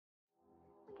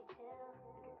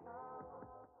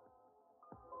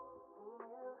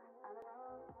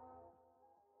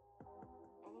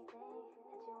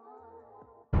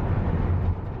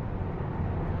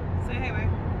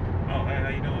Oh, hey, how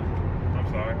you doing? I'm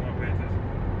sorry, I wasn't paying attention.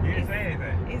 You didn't say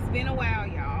anything. It's been a while,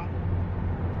 y'all.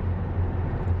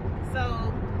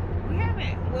 So, we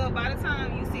haven't, well, by the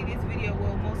time you see this video,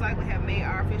 we'll most likely have made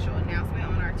our official announcement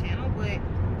on our channel, but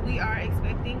we are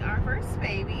expecting our first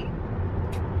baby.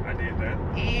 I did that.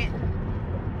 And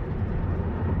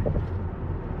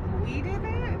we did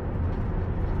that?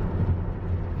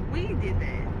 We did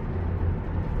that.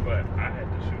 But I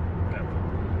had to shoot that one.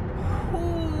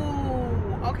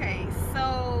 Ooh, okay,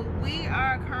 so we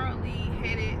are currently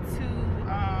headed to,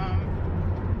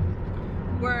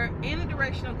 we're in the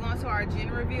direction of going to our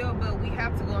gender reveal, but we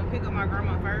have to go and pick up my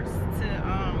grandma first to,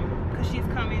 cause she's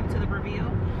coming to the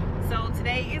reveal. So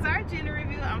today is our gender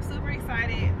reveal. I'm super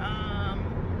excited.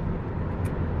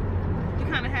 We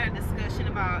kind of had a discussion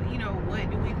about, you know, what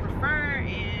do we prefer,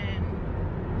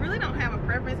 and really don't have a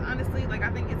preference, honestly. Like, I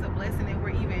think it's a blessing that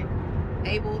we're even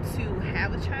able to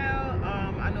have a child.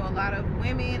 I know a lot of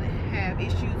women have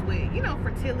issues with, you know,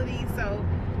 fertility, so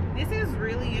this is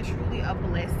really and truly a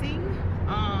blessing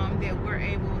that we're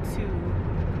able to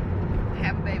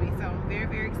have a baby. So I'm very,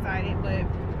 very excited. But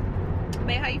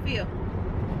man, how you feel?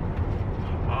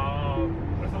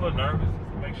 Just a little nervous,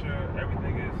 just to make sure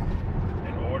everything is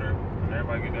in order and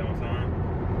everybody get there on time.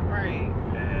 Right.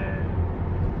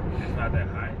 And it's not that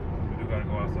high. We do gotta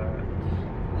go outside.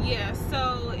 Yeah,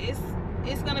 so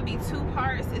it's gonna be two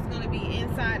parts. It's gonna be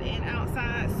inside and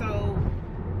outside. So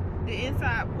the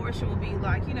inside portion will be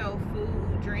like, you know,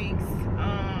 food, drinks,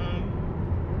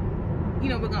 you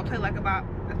know, we're gonna play like about,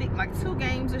 I think like 2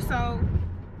 games or so,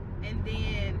 and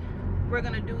then we're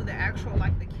gonna do the actual,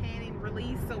 like the canning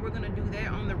release. So we're gonna do that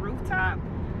on the rooftop.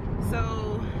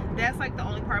 So that's like the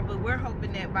only part, but we're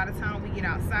hoping that by the time we get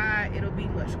outside, it'll be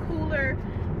much cooler,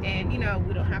 and you know,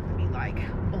 we don't have to be like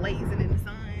blazing in the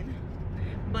sun.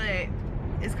 But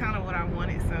it's kind of what I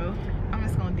wanted, so I'm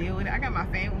just gonna deal with it. I got my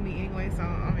fan with me anyway, so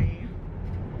I mean.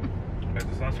 Got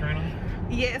the sunscreen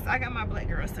on? Yes, I got my black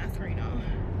girl sunscreen on,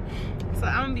 so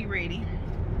I'm gonna be ready.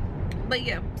 But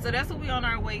yeah, so that's what we on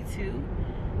our way to.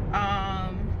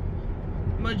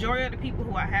 Majority of the people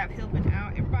who I have helping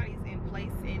out, everybody's in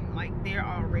place and like there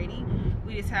already.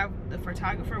 We just have the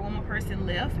photographer, one more person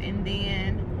left, and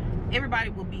then everybody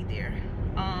will be there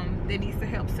that needs to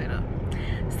help set up.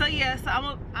 So yeah,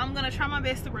 so I'm gonna try my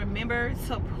best to remember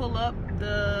to pull up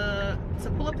the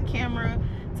camera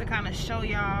to kind of show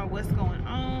y'all what's going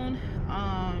on.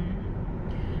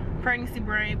 Pregnancy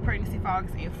brain, pregnancy fog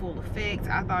is in full effect.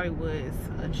 I thought it was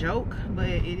a joke, but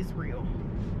it is real.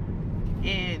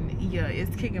 And yeah,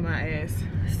 it's kicking my ass.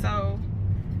 So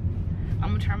I'm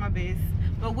gonna try my best.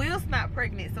 But Will's not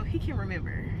pregnant, so he can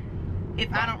remember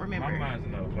if I don't remember. My mind's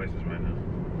in other places right now.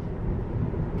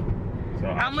 So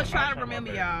I'm gonna try to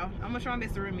remember y'all. I'm gonna try my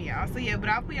best to remember y'all. So yeah, but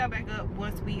I'll put y'all back up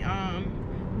once we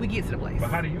get to the place. But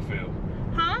how do you feel?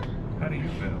 Huh? How do you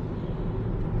feel?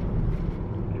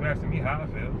 You asking me how I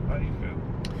feel. How do you feel?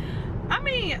 I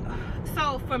mean,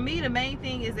 so for me, the main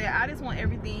thing is that I just want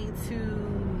everything to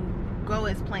go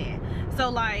as planned. So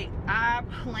like, I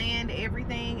planned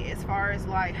everything as far as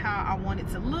like how I want it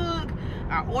to look.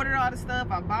 I ordered all the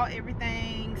stuff, I bought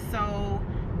everything. So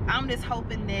I'm just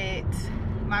hoping that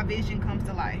my vision comes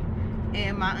to life.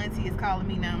 And my auntie is calling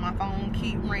me now. My phone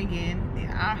keep ringing.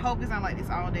 I hope it's not like this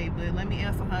all day, but let me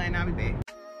answer her and I'll be back.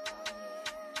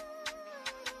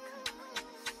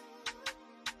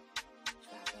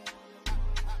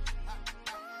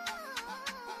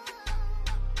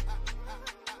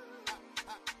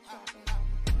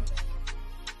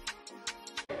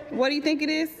 What do you think it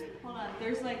is? Hold on,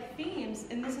 there's like themes,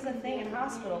 and this is a thing in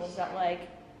hospitals that like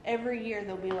every year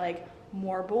there'll be like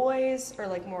more boys or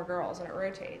like more girls, and it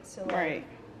rotates. So like, Right.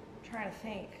 I'm trying to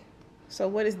think. So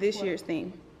what is this year's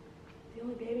theme? The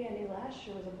only baby I knew last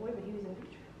year was a boy, but he was in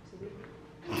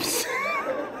vitro. So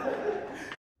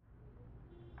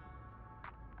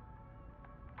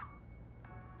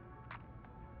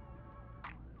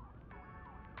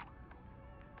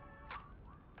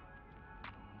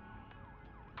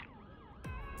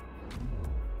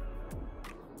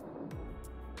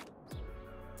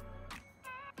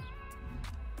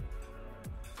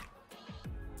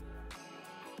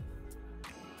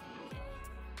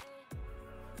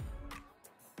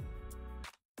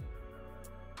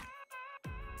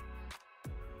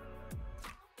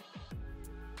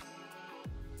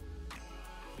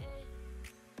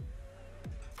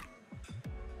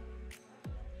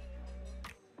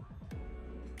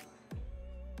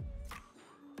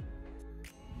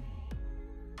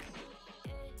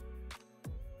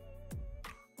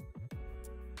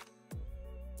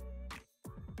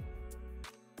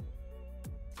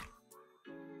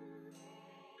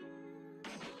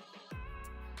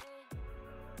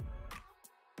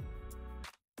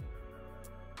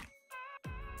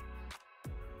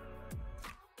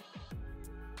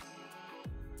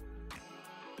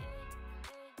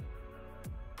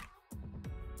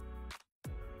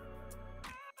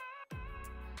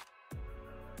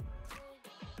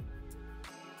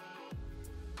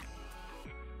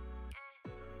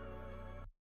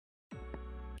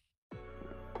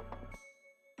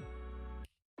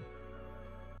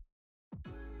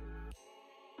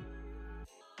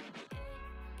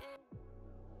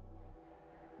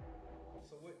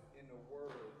What in the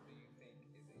world do you think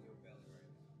is in your belly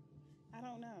right now? I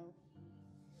don't know. Do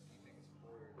you think it's a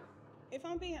boy or a girl? If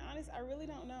I'm being honest, I really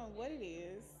don't know what it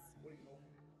is. What are you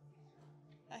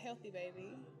hoping? A healthy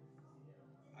baby.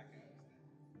 I can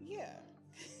understand. Yeah.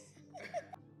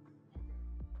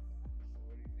 So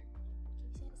what do you think?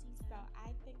 So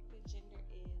I think the gender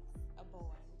is a boy.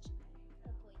 What you think?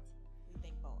 A boy too. We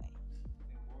think boy. You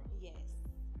think boy? Yes.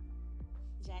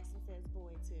 Jackson says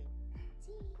boy too.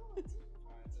 Team boy, team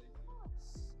All boy, right, thank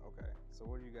team you. boy. Okay, so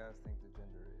what do you guys think the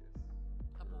gender is?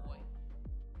 A boy.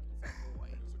 It's a boy.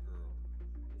 It's a girl.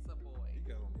 It's a He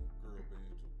boy. got on the girl band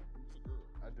too. It's a girl.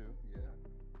 I do,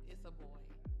 yeah. It's a boy.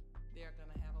 They're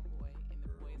gonna have a boy, and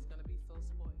the boy is gonna be so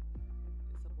spoiled.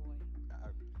 It's a boy.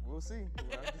 We'll see.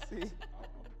 We'll have to see.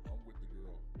 I'm with the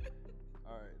girl.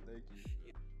 All right, thank you.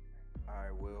 All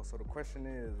right, Will, so the question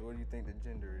is, what do you think the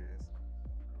gender is?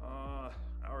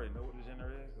 I already know what the gender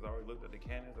is because I already looked at the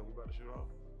cannons that we about to shoot off.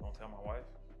 Don't tell my wife,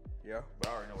 Yeah? but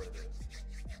I already know what it is.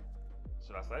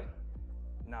 Should I say?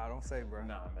 Nah, don't say, bro.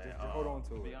 Nah, man. Just hold on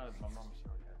to To be it. honest, my mama,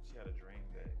 she had a dream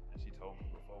that, and she told me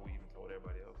before we even told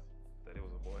everybody else that it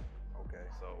was a boy. Okay.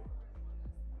 So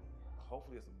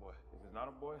hopefully it's a boy. If it's not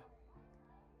a boy,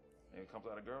 and it comes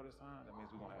out a girl this time, that means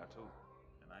we're gonna have two.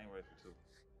 And I ain't ready for two.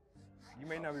 You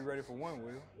may not be ready for one,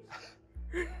 Will.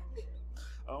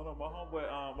 I don't know. My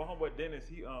homeboy Dennis,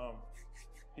 he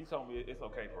told me it's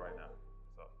okay for right now.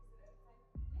 So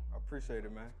I appreciate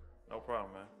it, man. no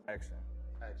problem, man. Action.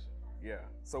 Action. Yeah.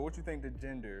 So what you think the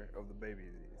gender of the baby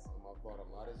is? I bought a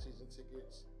lot of season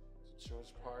tickets to Church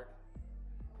Park,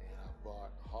 and I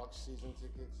bought Hawks season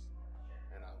tickets,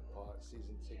 and I bought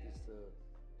season tickets to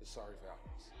the Sorry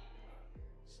Falcons.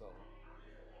 So,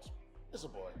 it's a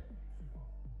boy.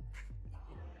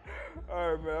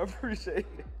 All right, man. I appreciate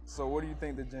it. So what do you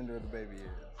think the gender of the baby is?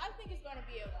 I think it's gonna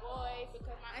be a boy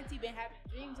because my auntie been having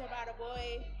dreams about a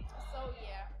boy. So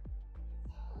yeah.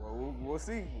 Well, we'll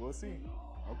see. We'll see.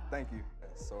 Oh, thank you.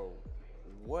 So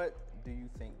what do you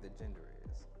think the gender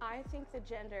is? I think the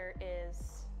gender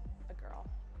is a girl.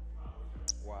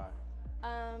 Why?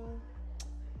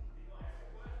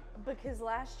 Because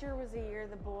last year was the year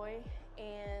of the boy,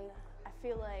 and I just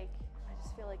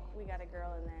feel like we got a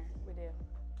girl in there. We do.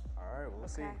 All right, we'll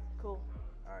see. Okay, cool.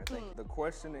 All right, thank you. The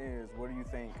question is, what do you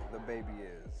think the baby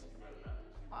is?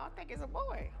 Well, I think it's a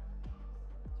boy.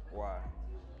 Why?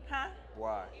 Huh?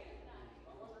 Why?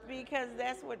 Because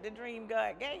that's what the dream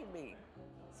God gave me.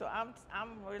 So I'm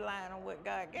relying on what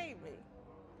God gave me.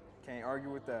 Can't argue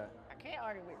with that. I can't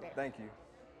argue with that. Thank you.